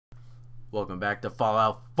Welcome back to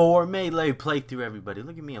Fallout 4 Melee playthrough, everybody.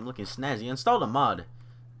 Look at me, I'm looking snazzy. I installed a mod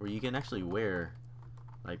where you can actually wear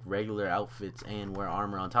like regular outfits and wear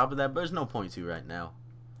armor on top of that, but there's no point to right now.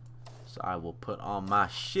 So I will put on my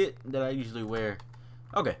shit that I usually wear.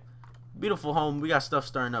 Okay, beautiful home. We got stuff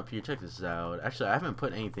starting up here. Check this out. Actually, I haven't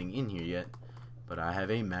put anything in here yet, but I have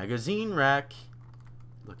a magazine rack.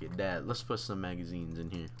 Look at that. Let's put some magazines in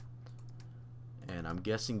here. And I'm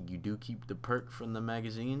guessing you do keep the perk from the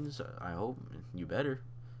magazines. I hope. You better.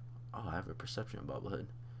 Oh, I have a perception bobblehead.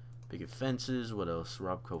 Big fences. What else?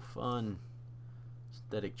 Robco Fun.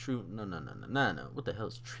 Aesthetic Truth. No. What the hell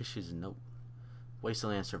is Trish's note?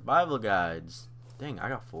 Wasteland Survival Guides. Dang, I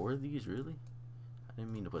got 4 of these? Really? I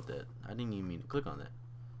didn't mean to put that. I didn't even mean to click on that.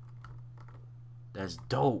 That's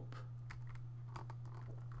dope.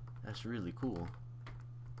 That's really cool.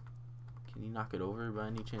 Can you knock it over by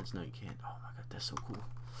any chance? No, you can't. Oh my god, that's so cool.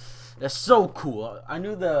 That's so cool. I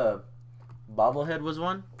knew the bobblehead was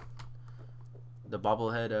one. The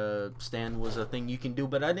bobblehead stand was a thing you can do,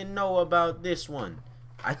 but I didn't know about this one.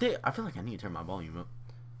 I feel like I need to turn my volume up.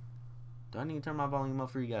 Do I need to turn my volume up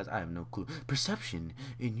for you guys? I have no clue. Perception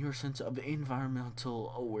in your sense of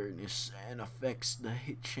environmental awareness and affects the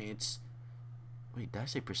hit chance. Wait, did I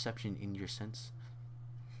say perception in your sense?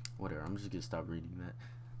 Whatever, I'm just gonna stop reading that.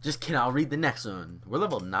 Just kidding, I'll read the next one. We're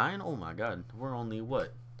level 9? Oh my god. We're only,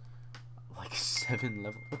 what? Like 7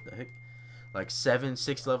 levels? What the heck? Like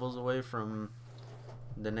 6 levels away from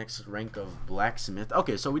the next rank of blacksmith.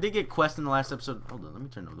 Okay, so we did get quests in the last episode. Hold on, let me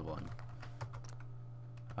turn up the volume.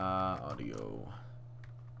 Audio.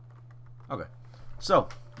 Okay. So,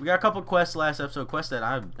 we got a couple quests last episode. Quests that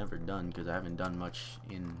I've never done because I haven't done much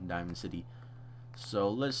in Diamond City. So,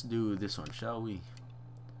 let's do this one, shall we?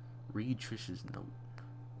 Read Trish's note.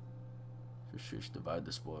 Trish, divide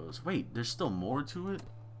the spoils. Wait, there's still more to it?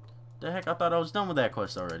 The heck, I thought I was done with that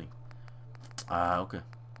quest already. Okay.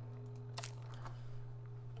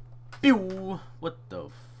 Pew! What the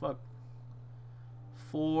fuck?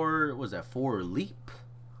 4, what was that? 4 leap?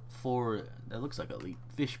 4, that looks like a leap.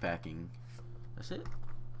 Fish packing. That's it.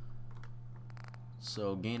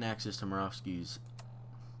 So, gain access to Morovsky's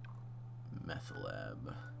meth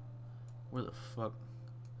lab. Where the fuck?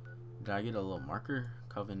 Did I get a little marker?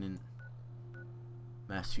 Covenant.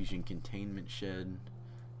 Mass fusion containment shed.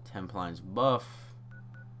 Templine's buff.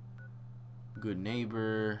 Good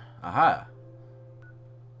neighbor. Aha!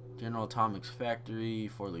 General Atomics factory.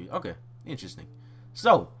 4 leads. Okay, interesting.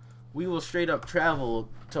 So, we will straight up travel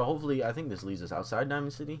to hopefully, I think this leads us outside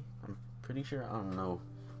Diamond City. I'm pretty sure. I don't know.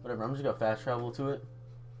 Whatever, I'm just gonna fast travel to it.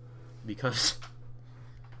 Because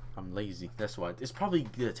I'm lazy. That's why. It's probably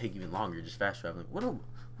gonna take even longer just fast traveling. What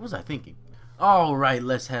was I thinking? Alright,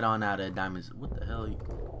 let's head on out of Diamonds. What the hell?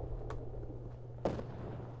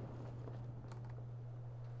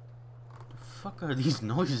 The fuck are these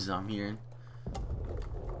noises I'm hearing?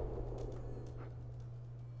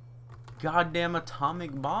 Goddamn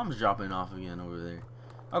atomic bombs dropping off again over there.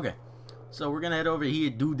 Okay, so we're gonna head over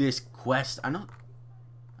here, do this quest. I know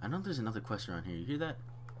there's another quest around here. You hear that?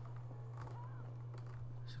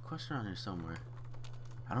 There's a quest around here somewhere.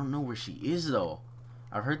 I don't know where she is though.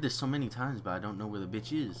 I've heard this so many times, but I don't know where the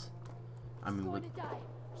bitch is. I mean, what?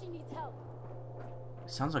 She needs help.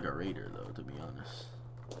 It sounds like a raider though, to be honest.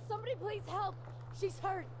 Somebody please help. She's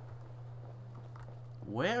hurt.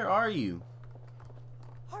 Where are you?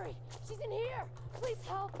 Hurry, she's in here. Please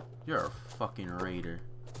help. You're a fucking raider.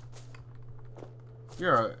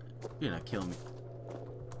 You're gonna kill me.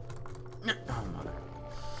 Oh my god.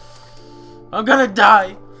 I'm gonna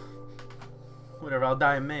die. Whatever, I'll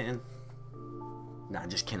die a man. Nah,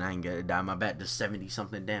 just kidding. I ain't gonna die. My bat does 70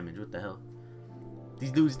 something damage. What the hell?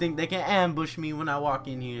 These dudes think they can ambush me when I walk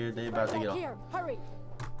in here. They about to get off. Here, hurry.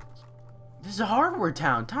 This is a hardware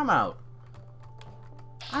town. Time out.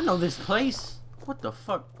 I know this place. What the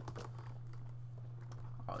fuck?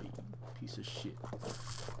 Oh, you piece of shit.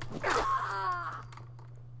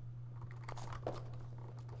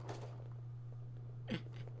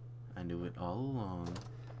 I knew it all along.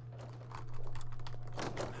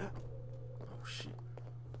 Oh shit.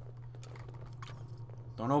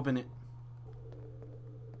 Don't open it.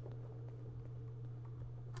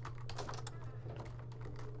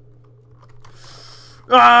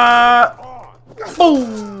 Ah!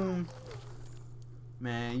 Boom!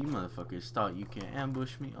 Man, you motherfuckers thought you can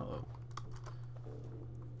ambush me. Uh-oh.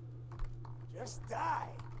 Just die.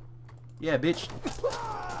 Yeah, bitch.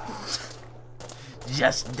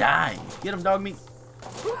 Just die. Get him, dog meat.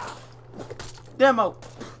 Demo.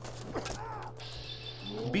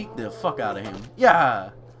 Beat the fuck out of him.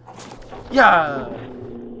 Yeah. Yeah.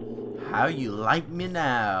 How you like me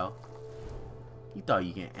now? You thought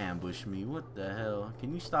you can ambush me? What the hell?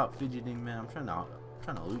 Can you stop fidgeting, man? I'm trying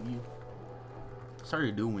to loot you. It's hard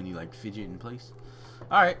to do when you like fidget in place.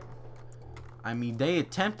 All right. I mean, they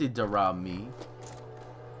attempted to rob me,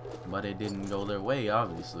 but it didn't go their way,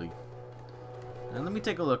 obviously. Now let me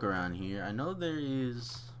take a look around here. I know there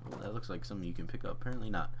is. Oh, that looks like something you can pick up. Apparently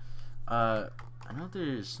not. I know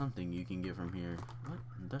there's something you can get from here. What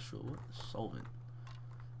industrial? What solvent?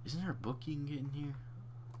 Isn't there a book you can get in here?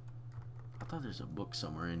 I thought there's a book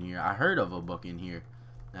somewhere in here. I heard of a book in here,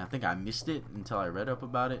 and I think I missed it until I read up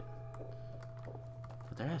about it.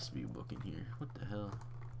 But there has to be a book in here. What the hell?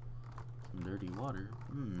 Some dirty water.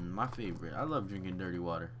 My favorite. I love drinking dirty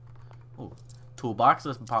water. Oh, toolbox.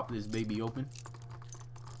 Let's pop this baby open.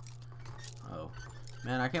 Oh,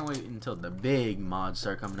 man, I can't wait until the big mods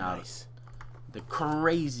start coming out. Nice. The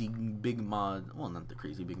crazy big mods. Well, not the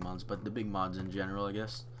crazy big mods, but the big mods in general, I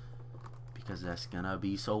guess. Because that's gonna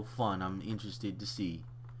be so fun. I'm interested to see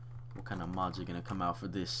what kind of mods are gonna come out for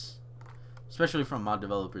this. Especially from mod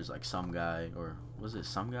developers like Some Guy. Or was it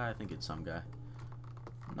Some Guy? I think it's Some Guy.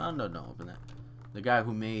 No, don't open that. The guy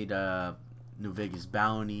who made New Vegas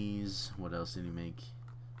Bounties. What else did he make?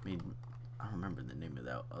 I don't remember the name of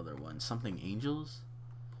that other one. Something Angels?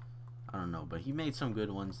 I don't know, but he made some good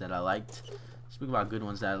ones that I liked. Speaking about good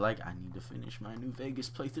ones that I like, I need to finish my New Vegas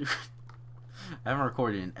playthrough. I haven't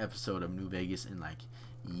recorded an episode of New Vegas in like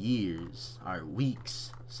years, or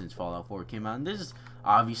weeks, since Fallout 4 came out. And this is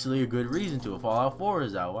obviously a good reason to. If Fallout 4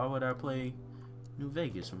 is out, why would I play New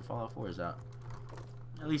Vegas when Fallout 4 is out?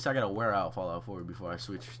 At least I gotta wear out Fallout 4 before I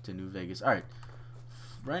switch to New Vegas. Alright,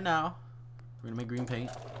 right now, we're gonna make green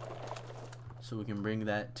paint. So we can bring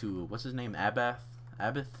that to, what's his name?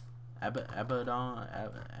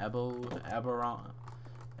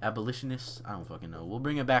 Abolitionist? I don't fucking know. We'll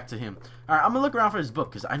bring it back to him. Alright, I'm gonna look around for his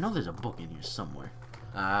book, because I know there's a book in here somewhere.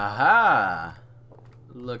 Aha!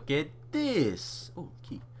 Look at this. Oh,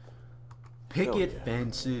 key. Picket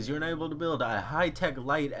fences. You're unable to build a high-tech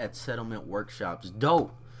light at settlement workshops.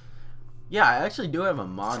 Dope. Yeah, I actually do have a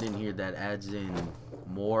mod in here that adds in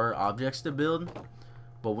more objects to build.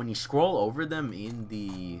 But when you scroll over them in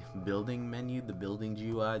the building menu, the building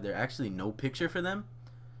GUI, there's actually no picture for them.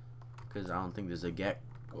 Because I don't think there's a GEC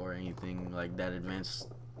or anything like that advanced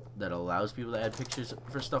that allows people to add pictures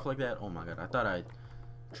for stuff like that. Oh my god, I thought I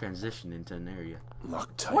transitioned into an area.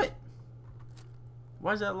 Locked tight. What?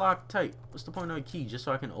 Why is that locked tight? What's the point of a key? Just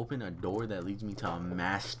so I can open a door that leads me to a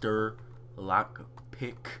master lock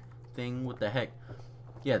pick thing? What the heck?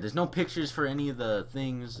 Yeah, there's no pictures for any of the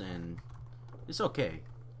things, and it's okay.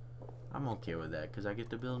 I'm okay with that because I get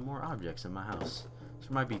to build more objects in my house.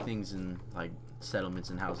 There might be things in like settlements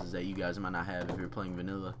and houses that you guys might not have if you're playing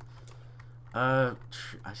vanilla. I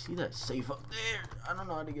see that safe up there. I don't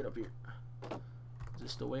know how to get up here. Is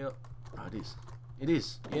this the way up? Oh, it is. It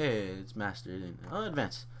is. Yeah, it's mastered. Oh,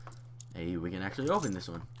 advance. Hey, we can actually open this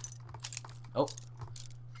one. Oh.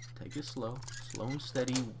 Take it slow. Slow and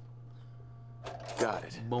steady. Got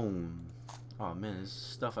it. Boom. Oh, man, this is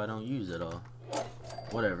stuff I don't use at all.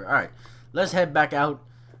 Whatever. Alright. Let's head back out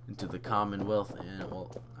into the Commonwealth and,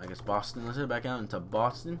 well, I guess Boston. Let's head back out into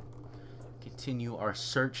Boston. Continue our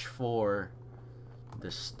search for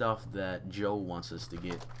the stuff that Joe wants us to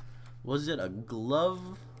get. Was it a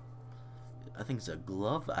glove? I think it's a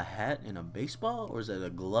glove, a hat, and a baseball? Or is it a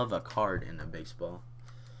glove, a card, and a baseball?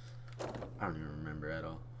 I don't even remember at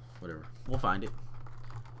all. Whatever. We'll find it.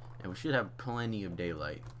 And we should have plenty of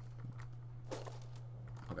daylight.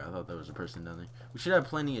 Okay, I thought there was a person down there. We should have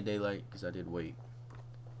plenty of daylight, because I did wait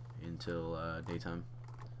until daytime.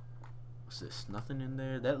 What's this? Nothing in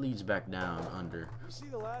there? That leads back down under. You see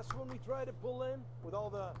the last one we tried to pull in with all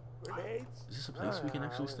the grenades? Is this a place we can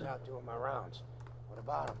actually stay? I was out doing my rounds. What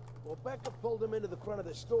about him? Well, Becca pulled him into the front of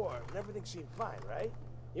the store, and everything seemed fine, right?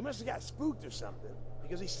 He must have got spooked or something,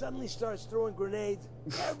 because he suddenly starts throwing grenades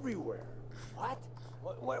everywhere. What?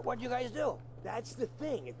 What'd you guys do? That's the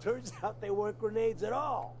thing. It turns out they weren't grenades at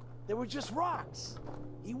all. They were just rocks.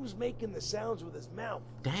 He was making the sounds with his mouth.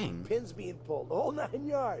 Dang. Pins being pulled, the whole 9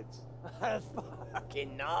 yards.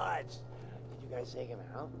 Fucking nuts. Did you guys take him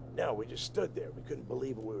out? No, we just stood there. We couldn't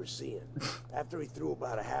believe what we were seeing. After he threw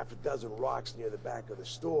about a half a dozen rocks near the back of the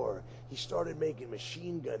store, he started making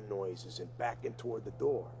machine gun noises and backing toward the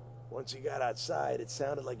door. Once he got outside, it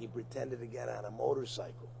sounded like he pretended to get on a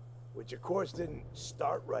motorcycle, which of course didn't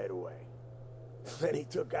start right away. Then he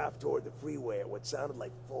took off toward the freeway at what sounded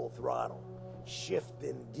like full throttle,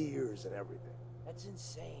 shifting gears and everything. That's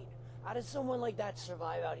insane. How does someone like that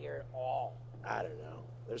survive out here at all? I don't know.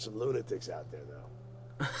 There's some lunatics out there,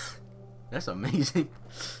 though. That's amazing.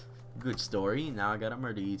 Good story. Now I gotta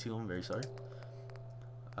murder you two. I'm very sorry.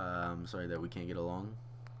 I'm sorry that we can't get along.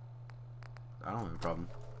 I don't have a problem.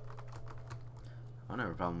 I don't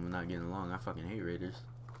have a problem with not getting along. I fucking hate raiders.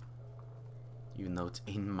 Even though it's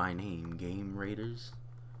in my name, Game Raiders.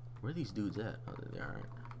 Where are these dudes at? Oh, there they are.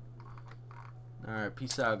 Alright,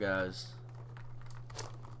 peace out, guys.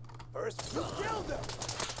 First, you killed him.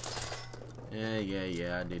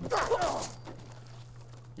 Yeah, I did.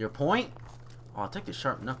 Your point? Oh, I'll take the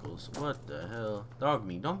sharp knuckles. What the hell? Dog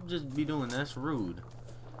me. Don't just be doing that. That's rude.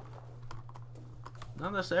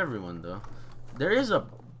 No, that's everyone, though. There is a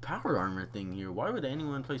power armor thing here. Why would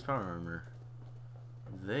anyone place power armor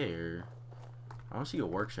there? I don't see a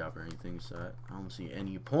workshop or anything, so I don't see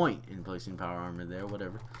any point in placing power armor there.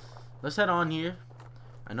 Whatever. Let's head on here.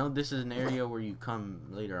 I know this is an area where you come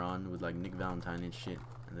later on with like Nick Valentine and shit,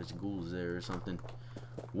 and there's ghouls there or something.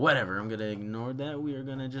 Whatever, I'm gonna ignore that. We are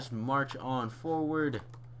gonna just march on forward,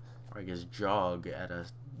 or I guess jog at a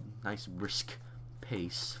nice brisk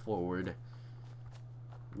pace forward.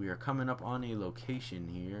 We are coming up on a location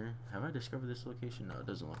here. Have I discovered this location? No, it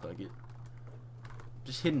doesn't look like it.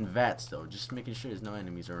 Just hidden vats though, just making sure there's no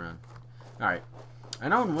enemies around. Alright, I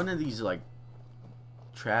know in one of these like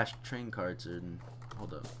trash train carts, and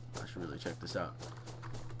hold up, I should really check this out.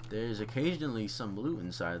 There's occasionally some loot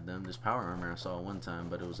inside them. This power armor I saw one time,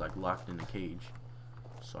 but it was like locked in a cage,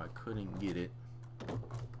 so I couldn't get it.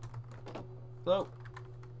 Hello?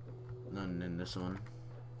 None in this one.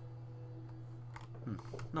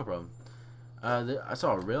 No problem. I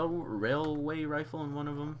saw a railway rifle in one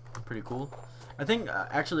of them. Pretty cool. I think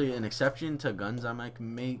actually an exception to guns I might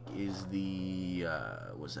make is the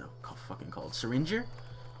what's that fucking called? Syringer,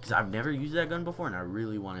 because I've never used that gun before and I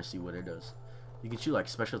really want to see what it does. You can shoot like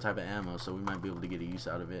special type of ammo, so we might be able to get a use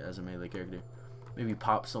out of it as a melee character. Maybe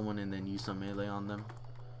pop someone and then use some melee on them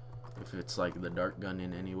if it's like the dart gun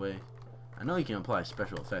in any way. I know you can apply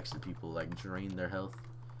special effects to people, like drain their health,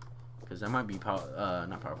 because that might be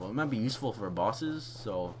not powerful. It might be useful for bosses,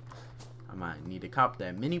 so I might need to cop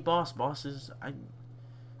that. Mini bosses, I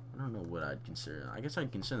don't know what I'd consider. I guess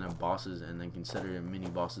I'd consider them bosses and then consider mini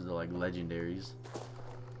bosses are like legendaries.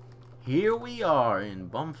 Here we are in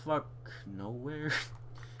bumfuck nowhere.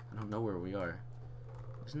 I don't know where we are.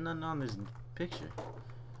 There's nothing on this picture.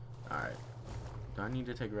 Alright. Do I need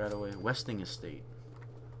to take right away? Westing Estate.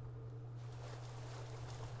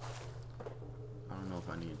 I don't know if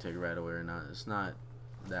I need to take right away or not. It's not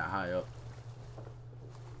that high up.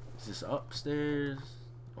 Is this upstairs?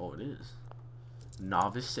 Oh, it is.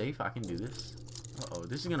 Novice safe. I can do this. Uh-oh.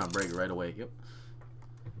 This is gonna break right away. Yep.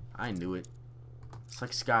 I knew it. It's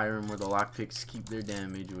like Skyrim where the lockpicks keep their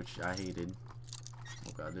damage, which I hated.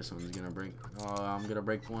 Oh god, this one's gonna break. Oh, I'm gonna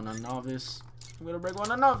break one on Novice. I'm gonna break one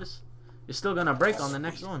on Novice. It's still gonna break on the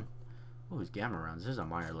next one. Oh, his gamma rounds. There's a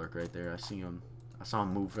Meyer lurk right there. I see him. I saw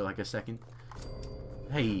him move for like a second.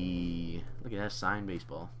 Hey, look at that signed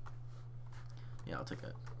baseball. Yeah, I'll take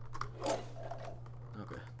that.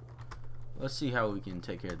 Okay. Let's see how we can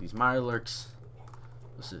take care of these Meyer lurks.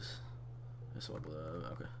 What's this? This one.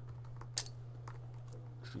 Okay.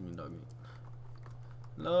 Excuse me, dog meat.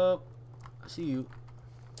 Hello. I see you.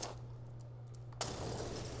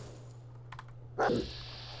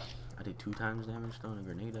 I did 2 times damage throwing a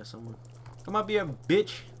grenade at someone. Come up here,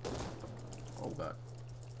 bitch. Oh god.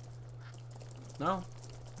 No?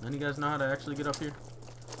 None of you guys know how to actually get up here?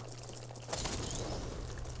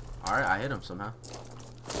 Alright, I hit him somehow.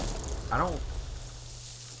 I don't...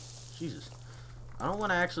 Jesus. I don't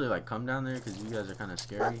want to actually like come down there because you guys are kind of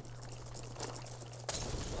scary.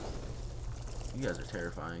 You guys are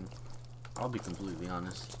terrifying. I'll be completely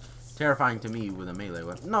honest. Terrifying to me with a melee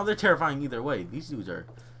weapon. No, they're terrifying either way. These dudes are...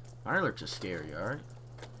 Mirelurks are scary, alright?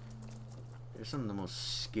 They're some of the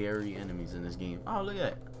most scary enemies in this game. Oh, look at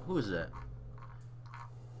that. Who is that?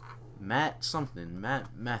 Matt something.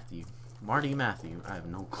 Matthew. Marty Matthew. I have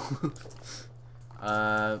no clue.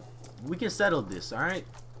 We can settle this, alright?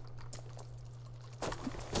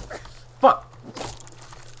 Fuck!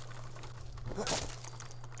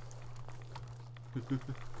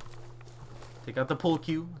 Take out the pull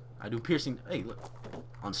cue. I do piercing. Hey, look.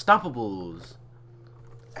 Unstoppables.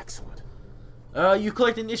 Excellent. You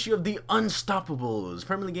collect an issue of the Unstoppables.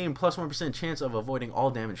 Permanently gain plus 1% chance of avoiding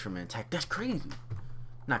all damage from an attack. That's crazy.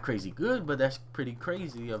 Not crazy good, but that's pretty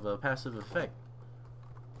crazy of a passive effect.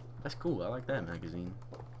 That's cool. I like that magazine.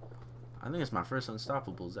 I think it's my first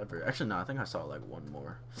Unstoppables ever. Actually, no. I think I saw like one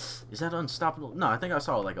more. Is that Unstoppable? No, I think I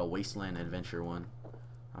saw like a Wasteland Adventure one.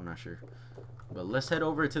 I'm not sure. But let's head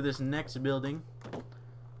over to this next building.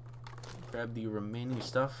 Grab the remaining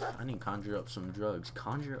stuff. I need to conjure up some drugs.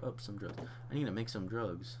 Conjure up some drugs. I need to make some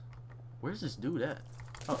drugs. Where's this dude at?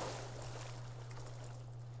 Oh.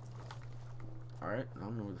 Alright, I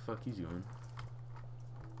don't know where the fuck he's going.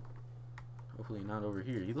 Hopefully not over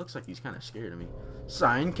here. He looks like he's kind of scared of me.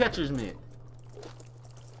 Sign catcher's mitt.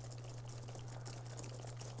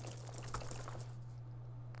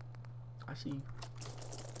 I see you.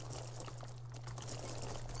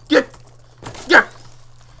 Get!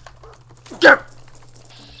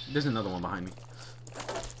 There's another one behind me.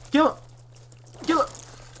 Kill him! Kill him!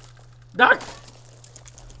 Doc!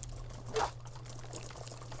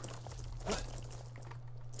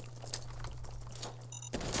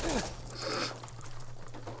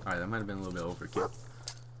 Alright, that might have been a little bit overkill.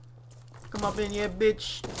 Come up in here,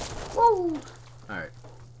 bitch! Woo! Alright.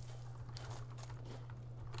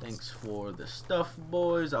 Thanks for the stuff,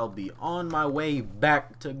 boys. I'll be on my way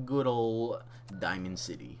back to good old Diamond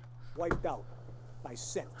City. Wiped out by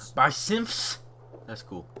synths. By synths? That's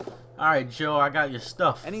cool. Alright, Joe, I got your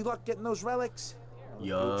stuff. Any luck getting those relics?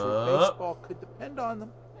 Yup. Baseball could depend on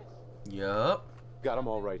them. Yup. Got them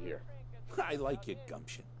all right here. I like your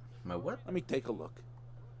gumption. My what? Let me take a look.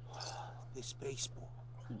 This baseball.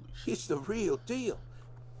 Holy shit. It's the real deal.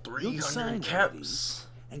 You sign 300 one of these caps.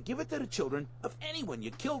 and give it to the children of anyone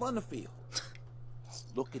you killed on the field.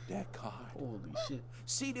 Look at that card. Holy shit.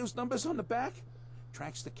 See those numbers on the back?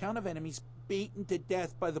 Tracks the count of enemies beaten to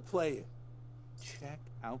death by the player. Check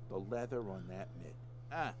out the leather on that mitt.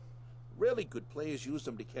 Ah, really good players use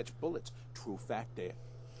them to catch bullets. True fact there.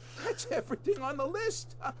 That's everything on the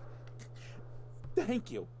list.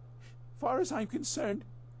 Thank you. Far as I'm concerned,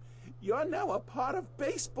 you're now a part of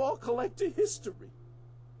baseball collector history.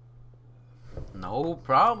 No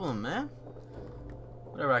problem, man.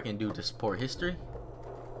 Whatever I can do to support history.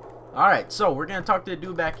 Alright, so we're going to talk to the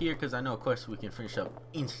dude back here because I know a quest we can finish up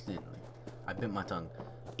instantly. I bit my tongue.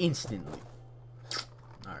 Instantly.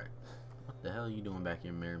 Alright. What the hell are you doing back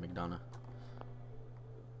here, Mary McDonough?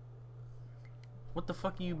 What the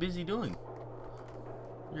fuck are you busy doing?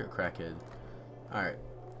 You're a crackhead. Alright.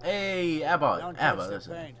 Hey, Abba. Abba,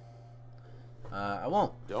 listen. I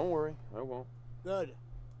won't. Don't worry, I won't. Good.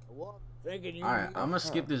 Thinking you. Alright, I'm gonna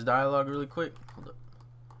skip this dialogue really quick. Hold up.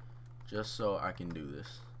 Just so I can do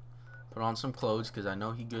this. Put on some clothes because I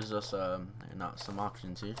know he gives us not some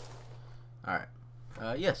options here.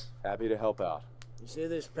 Alright. Yes. Happy to help out. You see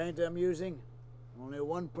this paint I'm using? Only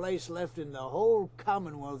one place left in the whole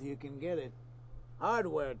Commonwealth you can get it.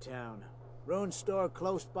 Hardware Town. Ruin store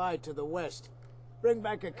close by to the west. Bring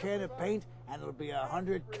back a can of paint and it'll be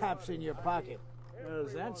 100 caps in your pocket. How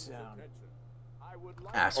does that sound?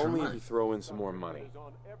 Ask for Only if money. you throw in some more money.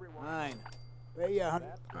 Fine. Pay you 100.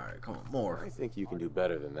 Alright, come on, more. I think you can do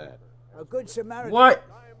better than that. A good Samaritan. What?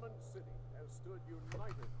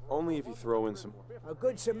 Only if you throw in some more. A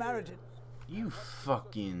good Samaritan. You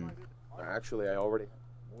fucking... Actually, I already...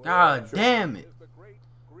 God damn it.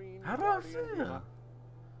 How do I feel?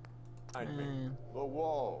 Man. The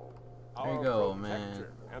wall. There you go, man.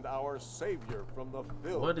 And our savior from the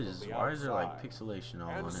filth What of is... the Why is there like outside. pixelation all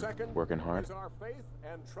And on it? second Working hard. is our faith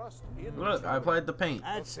and trust in Look, I applied the paint.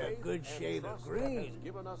 That's a good shade of green.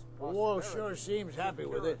 given us The wall prosperity, sure seems happy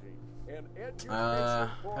with it. and education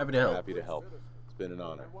for Happy to help. Happy to help. It's been an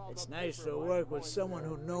honor. It's nice to work with someone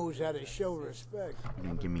who knows how to show respect. You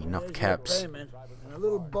didn't give me enough There's caps. your payment, and a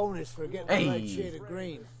little bonus for getting Hey. the right shade of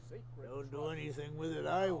green. Don't do anything with it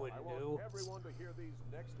I wouldn't do. everyone to hear these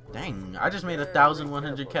next words. Dang, I just made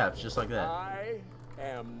 1,100 caps just like that. I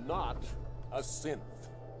am not a synth.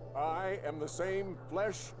 I am the same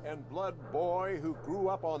flesh and blood boy who grew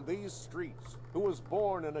up on these streets, who was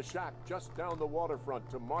born in a shack just down the waterfront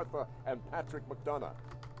to Martha and Patrick McDonough.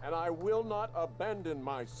 And I will not abandon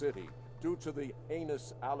my city due to the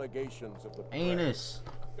heinous allegations of the press. Anus.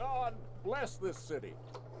 God bless this city.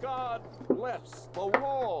 God bless the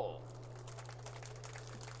wall.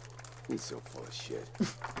 He's so full of shit.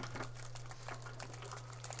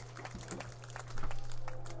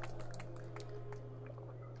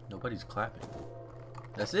 Nobody's clapping.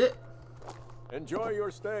 That's it? Enjoy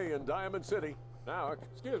your stay in Diamond City. Now,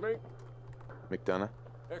 excuse me. McDonough?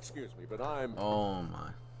 Excuse me, but I'm... Oh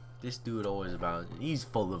my. This dude always about... He's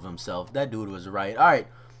full of himself. That dude was right. Alright.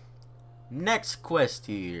 Next quest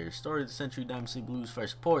here. Story of the Century, Diamond City Blues,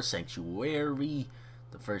 First Port, Sanctuary.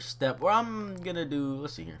 The first step. What I'm gonna do...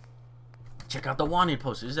 Let's see here. Check out the wanted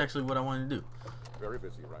poster. This is actually what I wanted to do. very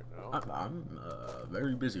busy right now. I'm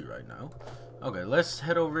very busy right now. Okay, let's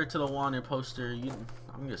head over to the wanted poster.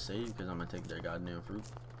 I'm gonna save because I'm gonna take their goddamn fruit.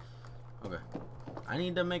 Okay. I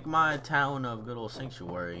need to make my town of good old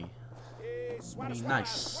Sanctuary be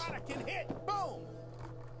nice.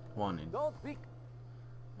 Wanted.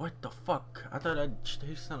 What the fuck? I thought I'd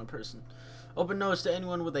chase down a person. Open notice to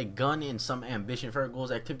anyone with a gun and some ambition. Fair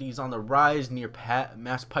goals activities on the rise near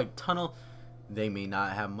Mass Pike Tunnel. They may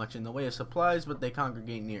not have much in the way of supplies, but they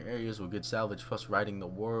congregate near areas with good salvage, plus ridding the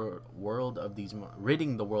world of these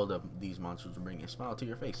monsters will bring a smile to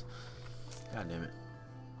your face. God damn it.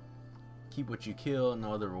 Keep what you kill,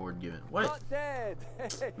 no other reward given. What? Not dead.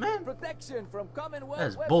 Man, Protection from Commonwealth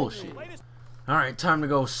that's weaponry. bullshit. Alright, time to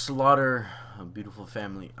go slaughter a beautiful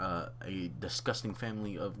family, a disgusting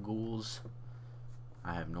family of ghouls.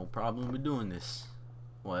 I have no problem with doing this.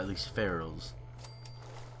 Well, at least ferals.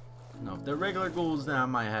 Now, if they're regular ghouls, then I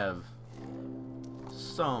might have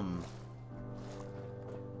some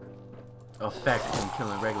effect in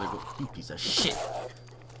killing regular ghouls. You piece of shit.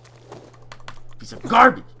 Piece of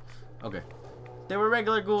garbage. Okay. If they were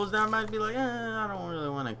regular ghouls, then I might be like, I don't really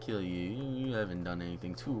want to kill you. You haven't done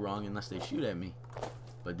anything too wrong unless they shoot at me.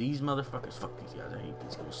 But these motherfuckers, fuck these guys. I hate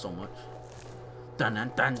these ghouls so much. Dun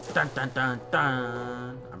dun dun dun dun dun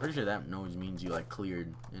dun. I'm pretty sure that noise means you like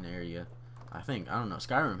cleared an area. I think. I don't know.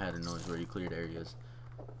 Skyrim had a noise where you cleared areas.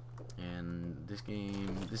 And this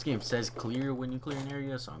game says clear when you clear an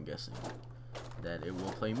area, so I'm guessing that it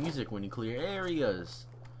will play music when you clear areas.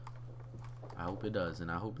 I hope it does,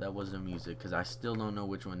 and I hope that was the music, because I still don't know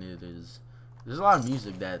which one it is. There's a lot of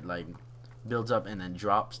music that like builds up and then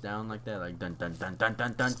drops down like that, like dun dun dun dun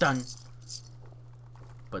dun dun dun.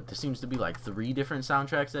 But there seems to be like 3 different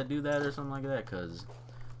soundtracks that do that or something like that, because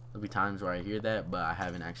there'll be times where I hear that, but I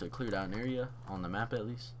haven't actually cleared out an area on the map at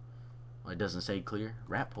least. Well, it doesn't say clear.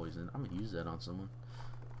 Rat poison. I'm gonna use that on someone.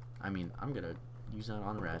 I mean, I'm gonna use that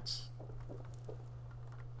on rats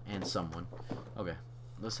and someone. Okay.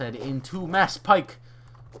 Let's head into Mass Pike.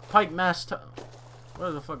 Pike Mass.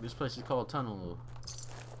 What the fuck this place is called? Tunnel.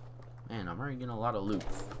 Man, I'm already getting a lot of loot.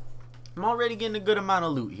 I'm already getting a good amount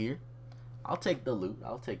of loot here. I'll take the loot.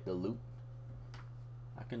 I'll take the loot.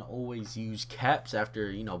 I can always use caps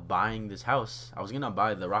after, you know, buying this house. I was gonna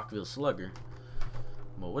buy the Rockville Slugger.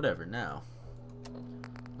 But whatever now.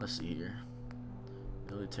 Let's see here.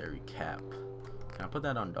 Military cap. Can I put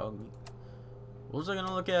that on dog meat? What was I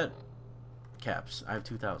gonna look at? Caps. I have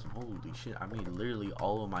 2,000. Holy shit. I made literally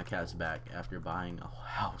all of my caps back after buying a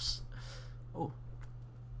house. Oh.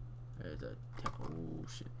 There's a... Oh,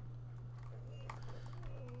 shit.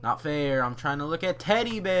 Not fair. I'm trying to look at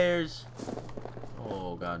teddy bears.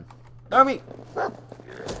 Oh, God. Dog meat!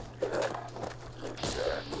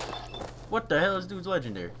 What the hell is dude's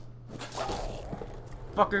legendary?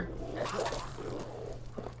 Fucker.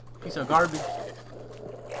 Piece of garbage.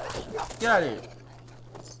 Get out of here.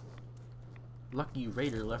 Lucky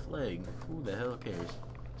Raider left leg. Who the hell cares?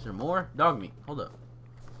 Is there more? Dog meat. Hold up.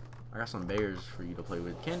 I got some bears for you to play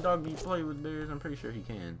with. Can dog meat play with bears? I'm pretty sure he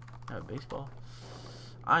can. I have baseball.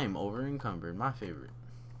 I am over encumbered. My favorite.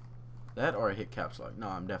 That or a hit caps lock. No,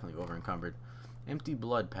 I'm definitely over encumbered. Empty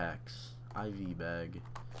blood packs. IV bag.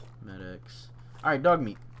 Medics. Alright, dog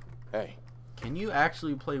meat. Hey. Can you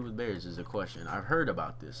actually play with bears is a question. I've heard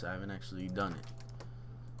about this. I haven't actually done it.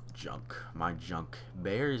 Junk. My junk.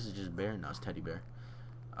 Bear is just bear? No, it's teddy bear.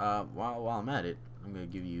 While I'm at it, I'm gonna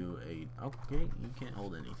give you a... Okay, you can't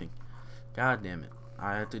hold anything. God damn it.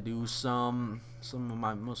 I had to do some of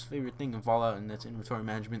my most favorite thing in Fallout, and that's inventory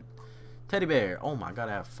management. Teddy bear. Oh my god,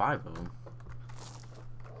 I have 5 of them.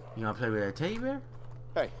 You wanna play with that teddy bear?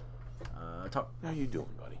 Hey. Talk. How you doing,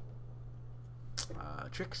 buddy?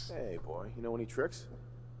 Tricks? Hey, boy. You know any tricks?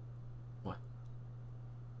 What?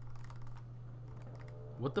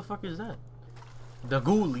 What the fuck is that? The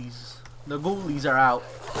ghoulies. The ghoulies are out.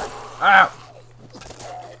 Out!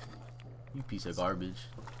 You piece of garbage.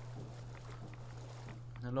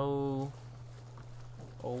 Hello?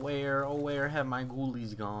 Oh, where have my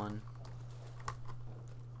ghoulies gone?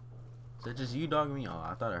 Is that just you dogging me? Oh,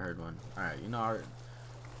 I thought I heard one. Alright, you know,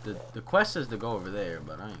 the quest says to go over there,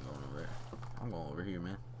 but I ain't going over there. I'm going over here,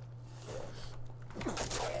 man.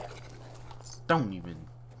 Don't even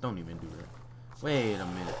do that. Wait a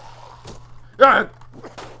minute. Ah!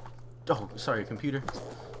 Oh, sorry, computer.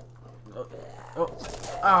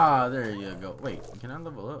 Ah, there you go. Wait, can I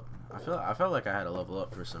level up? I felt like I had to level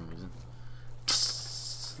up for some reason.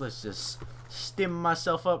 Let's just stim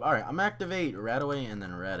myself up. All right, I'm gonna activate Radaway and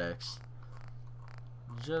then Rad-X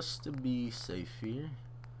just to be safe here.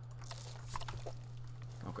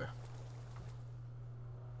 Okay.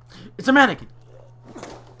 It's a mannequin.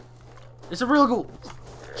 It's a real ghoul.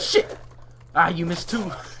 Shit. Ah, you missed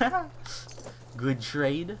too. Good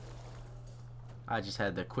trade. I just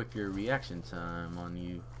had the quicker reaction time on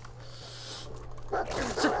you.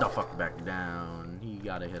 Sit the fuck back down. He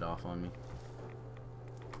got a hit off on me.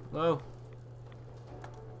 Hello?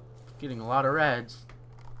 Getting a lot of rads.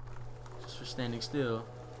 Just for standing still.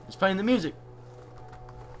 Just playing the music.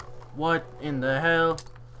 What in the hell?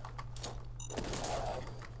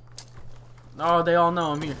 Oh, they all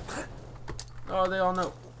know I'm here. Oh, they all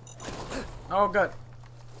know. Oh, God.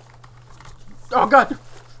 Oh, God.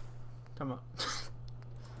 Come on.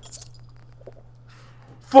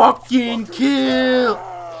 Fucking kill!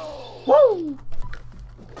 Woo!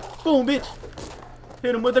 Boom, bitch.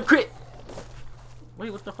 Hit him with a crit.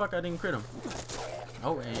 Wait, what the fuck? I didn't crit him.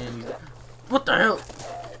 Oh, and what the hell?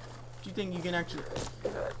 Do you think you can actually...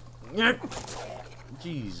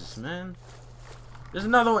 Jesus, man. There's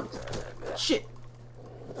another one. Shit.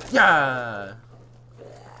 Yeah.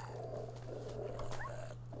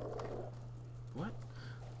 What?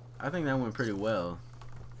 I think that went pretty well.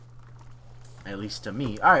 At least to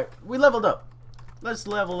me. Alright, we leveled up. Let's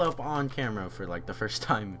level up on camera for like the first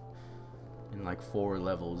time in like 4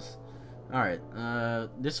 levels. Alright,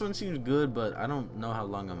 this one seems good, but I don't know how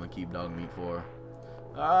long I'm gonna keep dog meat for.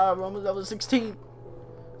 We're almost level 16.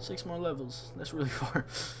 6 more levels. That's really far.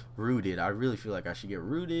 Rooted. I really feel like I should get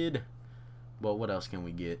rooted. But what else can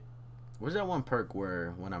we get? Where's that one perk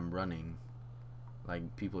where when I'm running,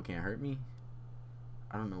 like people can't hurt me?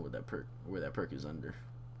 I don't know what that perk, where that perk is under.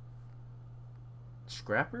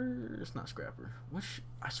 Scrapper? It's not Scrapper.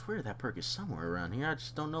 I swear that perk is somewhere around here. I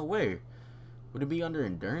just don't know where. Would it be under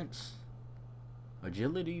Endurance?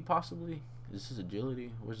 Agility, possibly? Is this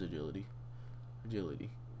Agility? Where's Agility? Agility.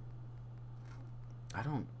 I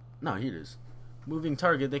don't... No, here it is. Moving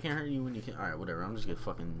target. They can't hurt you when you can... Alright, whatever. I'm just gonna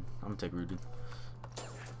fucking... I'm gonna take Rooted.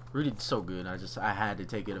 Rooted's so good. I had to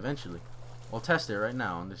take it eventually. I'll test it right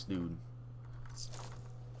now on this dude.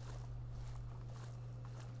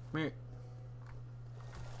 Come here.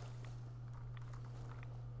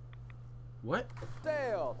 What?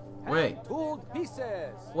 Wait.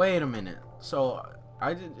 Wait a minute. So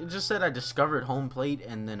it just said I discovered home plate,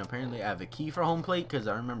 and then apparently I have a key for home plate because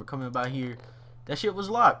I remember coming by here. That shit was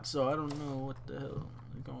locked, so I don't know what the hell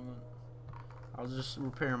is going on. I was just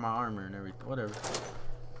repairing my armor and everything. Whatever.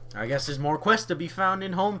 I guess there's more quests to be found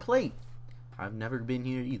in home plate. I've never been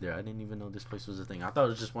here either. I didn't even know this place was a thing. I thought it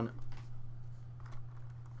was just one.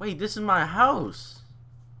 Wait, this is my house.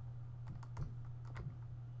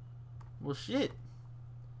 Well, shit.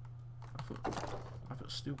 I feel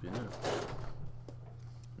stupid now.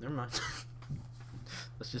 Never mind.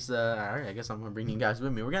 Let's just, alright, I guess I'm gonna bring you guys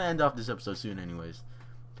with me. We're gonna end off this episode soon anyways.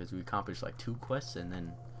 Because we accomplished like 2 quests and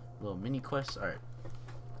then little mini quests. Alright.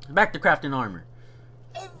 Back to crafting armor.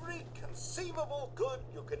 Every conceivable good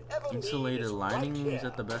you could ever Insulator need lining, is right is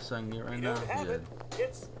that the best I can get right now? Yeah.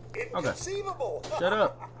 It's inconceivable. Okay. Shut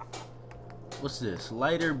up. What's this?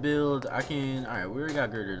 Lighter build. I can... Alright, we already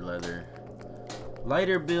got girdered leather.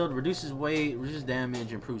 Lighter build. Reduces weight. Reduces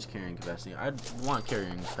damage. Improves carrying capacity. I want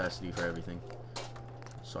carrying capacity for everything.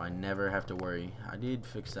 So I never have to worry. I did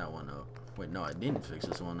fix that one up. Wait, no, I didn't fix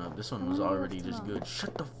this one up. This one was already just good.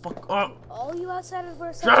 Shut the fuck up! All you outsiders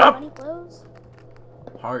wear Shut up! money clothes?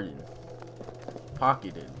 Hardened.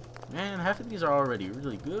 Pocketed. Man, half of these are already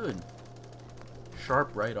really good.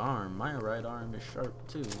 Sharp right arm. My right arm is sharp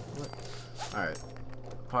too. What? Alright.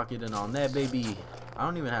 Pocketed on that, baby. I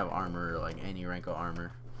don't even have armor, like any rank of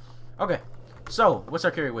armor. Okay. So, what's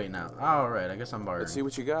our carry weight now? Alright, I guess I'm bartering. Let's see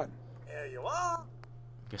what you got. Here you are.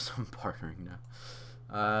 Guess I'm bartering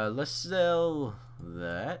now. Let's sell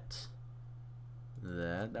that.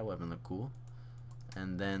 That weapon looked cool.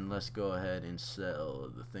 And then let's go ahead and sell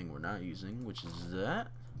the thing we're not using, which is that.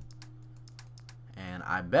 And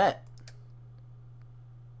I bet.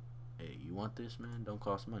 Hey, you want this, man? Don't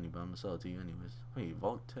cost money, but I'm gonna sell it to you anyways. Wait,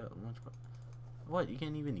 Voltail, what? You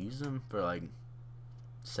can't even use them for like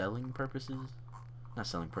selling purposes? Not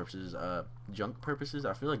selling purposes, junk purposes.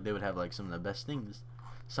 I feel like they would have like some of the best things.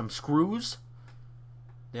 Some screws.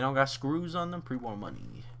 They don't got screws on them. Pre-war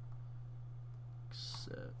money.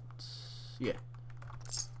 Except, yeah.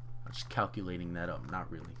 I'm just calculating that up. Not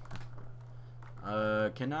really.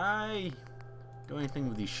 Can I do anything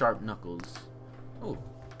with these sharp knuckles? Oh.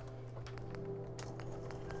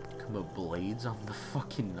 Come up blades on the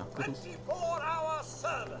fucking knuckles. 24-hour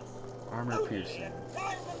service. Armor piercing.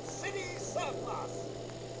 Diamond City surplus.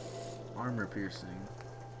 Armor piercing.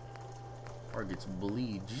 Targets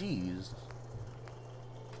bleed. Jeez.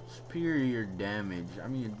 Superior damage. I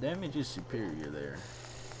mean, damage is superior there.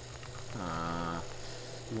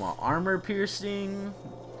 You want armor piercing,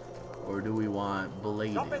 or do we want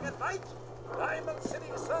blading? Shopping at night? Diamond City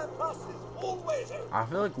surplus is always open. I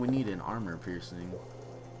feel like we need an armor piercing.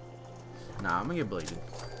 Nah, I'm gonna get bladed.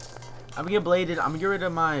 I'm gonna get bladed. I'm gonna get rid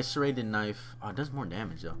of my serrated knife. Oh, it does more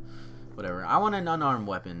damage though. Whatever. I want an unarmed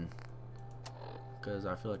weapon. Because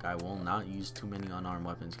I feel like I will not use too many unarmed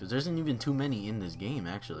weapons. Because there isn't even too many in this game,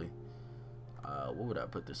 actually. What would I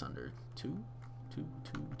put this under? 2? 2,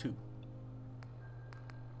 2, 2.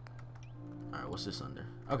 Alright. Alright, what's this under?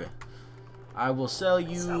 Okay. I will sell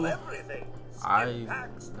you... Sell everything.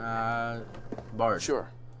 Bard.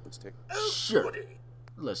 Sure. Let's take. Sure.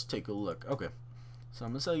 Let's take a look. Okay. So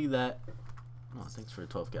I'm gonna sell you that. Oh, thanks for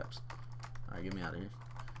 12 caps. Alright, get me out of here.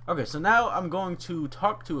 Okay, so now I'm going to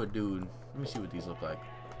talk to a dude. Let me see what these look like.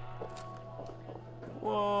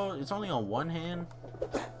 Whoa, it's only on one hand?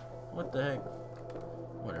 What the heck?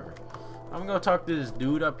 Whatever. I'm gonna talk to this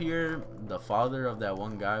dude up here, the father of that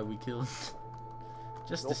one guy we killed.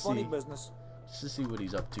 Just to see. Business. Just to see what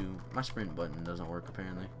he's up to. My sprint button doesn't work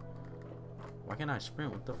apparently. Why can't I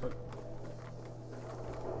sprint? What the fuck?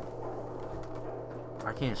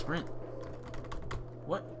 I can't sprint.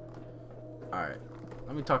 What? Alright.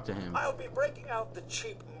 Let me talk to him. I'll be breaking out the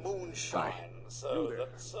cheap moonshine, so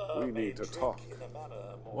let's We need to talk.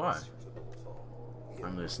 Why?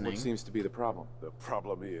 I'm listening. What seems to be the problem? The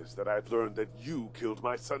problem is that I've learned that you killed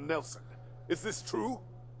my son Nelson. Is this true?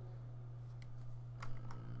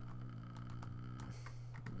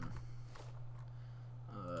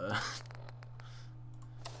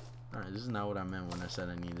 Alright, this is not what I meant when I said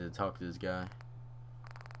I needed to talk to this guy.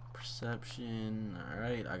 Perception.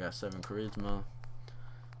 Alright, I got 7 charisma.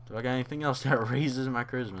 Do I got anything else that raises my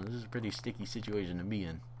charisma? This is a pretty sticky situation to be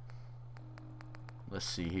in. Let's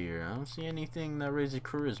see here. I don't see anything that raises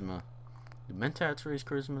charisma. Do mentats raise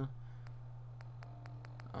charisma?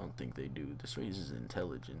 I don't think they do. This raises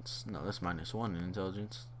intelligence. No, that's -1 in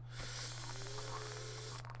intelligence.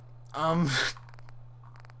 I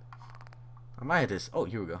might have this. Oh,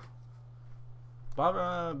 here we go.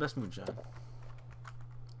 Bob, best moonshine.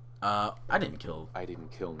 I didn't kill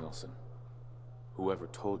Nelson. Whoever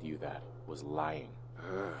told you that was lying.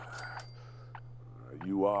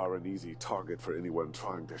 You are an easy target for anyone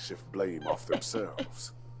trying to shift blame off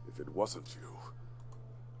themselves. If it wasn't you.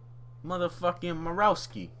 Motherfucking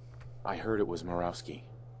Morowski. I heard it was Morowski.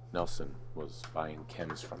 Nelson was buying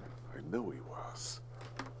chems from him. I know he was.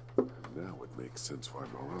 And now it makes sense why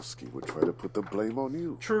Morowski would try to put the blame on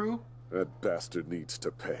you. True. That bastard needs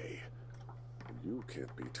to pay. And you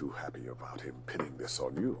can't be too happy about him pinning this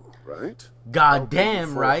on you, right?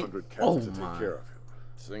 Goddamn right. Oh To take my. care of him.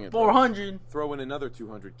 Sing it, 400. Throw in another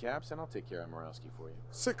 200 caps and I'll take care of Morowski for you.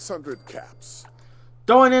 600 caps.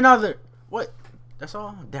 Throwing another. What? That's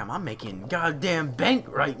all? Damn, I'm making goddamn bank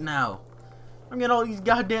right now. I'm getting all these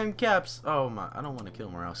goddamn caps. Oh my. I don't want to kill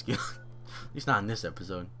Morowski. At least not in this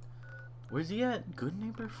episode. Where's he at? Good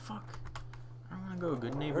neighbor? Fuck. I don't want to go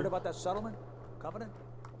good neighbor. Heard about that settlement? Covenant?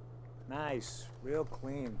 Nice. Real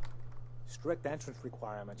clean. Strict entrance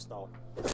requirements, though.